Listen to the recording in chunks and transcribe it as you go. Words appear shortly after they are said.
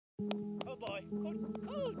Oh boy, good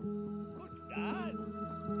dad. Hi.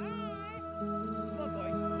 Come on,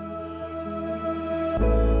 boy.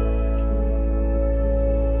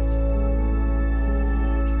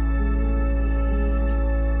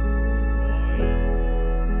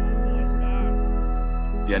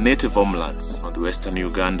 They are native homelands on the western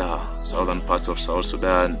Uganda, southern parts of South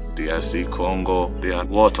Sudan, DRC, Congo. They are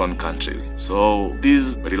war-torn countries. So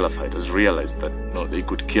these guerrilla fighters realized that they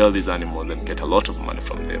could kill these animals and get a lot of money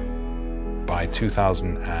from them. By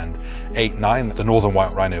 2008-9, the northern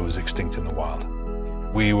white rhino was extinct in the wild.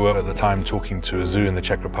 We were at the time talking to a zoo in the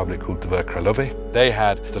Czech Republic called Dvůr Králové. They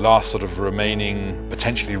had the last sort of remaining,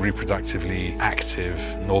 potentially reproductively active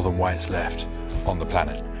northern whites left on the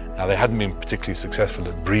planet. Now, they hadn't been particularly successful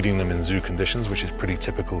at breeding them in zoo conditions, which is pretty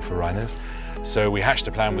typical for rhinos. So we hatched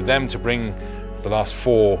a plan with them to bring the last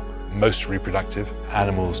 4 most reproductive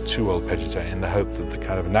animals to Old Pejeta in the hope that the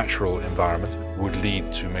kind of natural environment would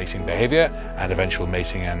lead to mating behavior and eventual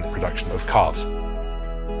mating and production of calves.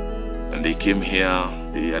 When they came here,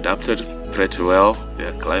 they adapted pretty well. They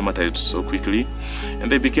acclimatized so quickly,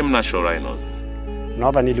 and they became natural rhinos.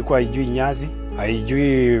 Northern ilikuwa haijui nyasi,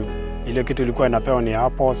 haijui ile kitu ilikuwa inapewa ni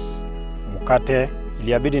apples, mkate.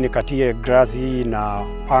 Iliabidi nikatie grasi na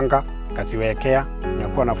panga, kasiwekea.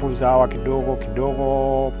 Nilikuwa nafunza hawa kidogo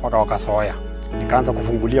kidogo mpaka wakasoea. Nikaanza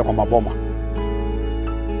kufungulia kwa maboma.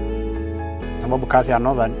 Sababu kazi ya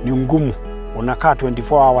Northern ni ngumu. Unakaa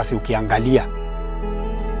 24 hours ukiangalia.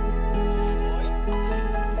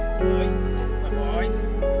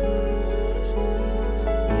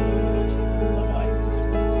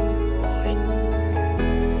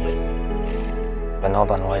 The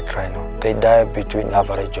northern white rhino, they die between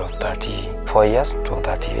average of 34 years to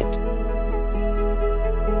 38.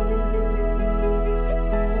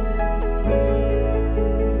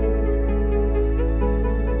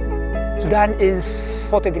 Sudan is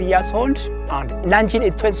 43 years old, and Nanjing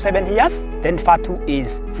is 27 years, then Fatu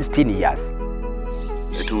is 16 years.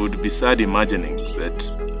 It would be sad imagining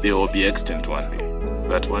that they will be extinct one day.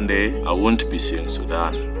 But one day, I won't be seeing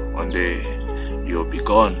Sudan. One day, you'll be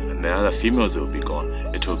gone, and the other females will be gone.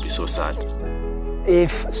 It will be so sad.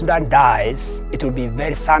 If Sudan dies, it will be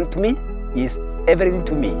very sad to me. It's everything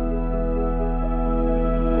to me.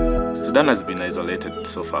 Sudan has been isolated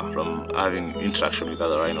so far from having interaction with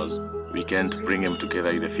other rhinos. We can't bring him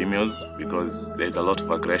together with the females because there's a lot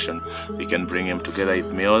of aggression. We can bring him together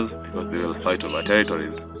with males because they will fight over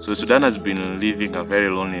territories. So Sudan has been living a very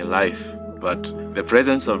lonely life, but the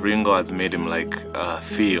presence of Ringo has made him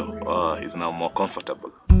feel he's now more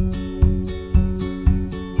comfortable.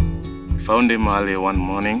 We found him early one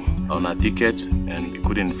morning on a thicket and he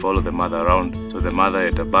couldn't follow the mother around, so the mother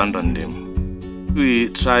had abandoned him. We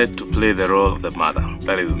tried to play the role of the mother,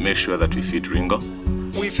 that is, make sure that we feed Ringo.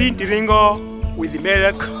 We feed Ringo with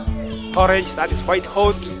milk, porridge, that is white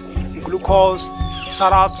oats, glucose,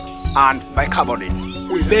 syrups, and bicarbonates.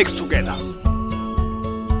 We mix together.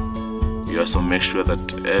 We also make sure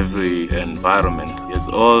that every environment has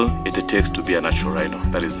all it takes to be a natural rhino.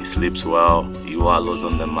 That is, he sleeps well, he wallows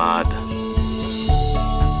on the mud.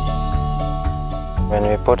 When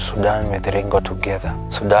we put Sudan with Ringo together,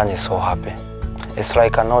 Sudan is so happy. It's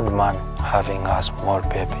like an old man having a small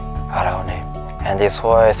baby around him. And it's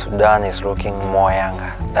why Sudan is looking more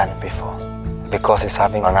younger than before, because he's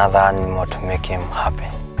having another animal to make him happy.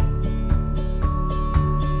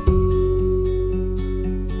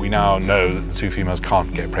 We now know that the 2 females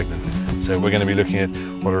can't get pregnant. So we're going to be looking at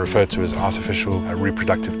what are referred to as artificial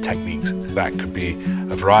reproductive techniques. That could be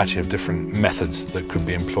a variety of different methods that could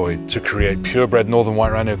be employed to create purebred northern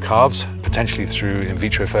white rhino calves, potentially through in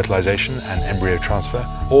vitro fertilization and embryo transfer,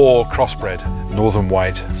 or crossbred northern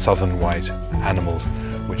white, southern white animals,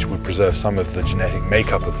 which would preserve some of the genetic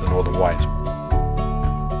makeup of the northern whites.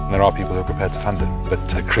 And there are people who are prepared to fund it, but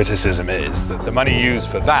criticism is that the money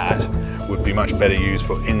used for that would be much better used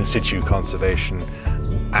for in situ conservation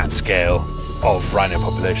at scale of rhino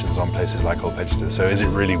populations on places like Old Pejeta. So is it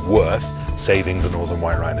really worth saving the northern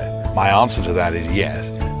white rhino? My answer to that is yes,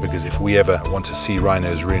 because if we ever want to see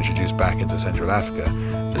rhinos reintroduced back into Central Africa,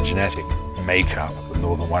 the genetic makeup of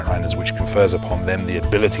northern white rhinos, which confers upon them the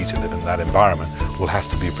ability to live in that environment, will have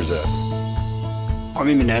to be preserved. Kwa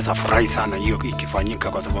mimi naweza furahi sana hiyo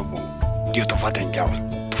ikifanyika, kwa sababu ndio tupate njao.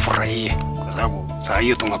 Tufurahie kwa sababu saa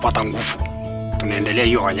hiyo tunapata nguvu. Tunaendelea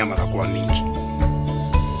hiyo wanyama za kuwa mingi.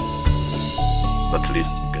 At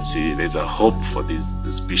least you can see there's a hope for these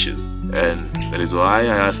species, and that is why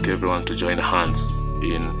I ask everyone to join hands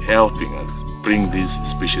in helping us bring these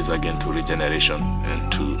species again to regeneration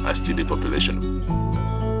and to a steady population.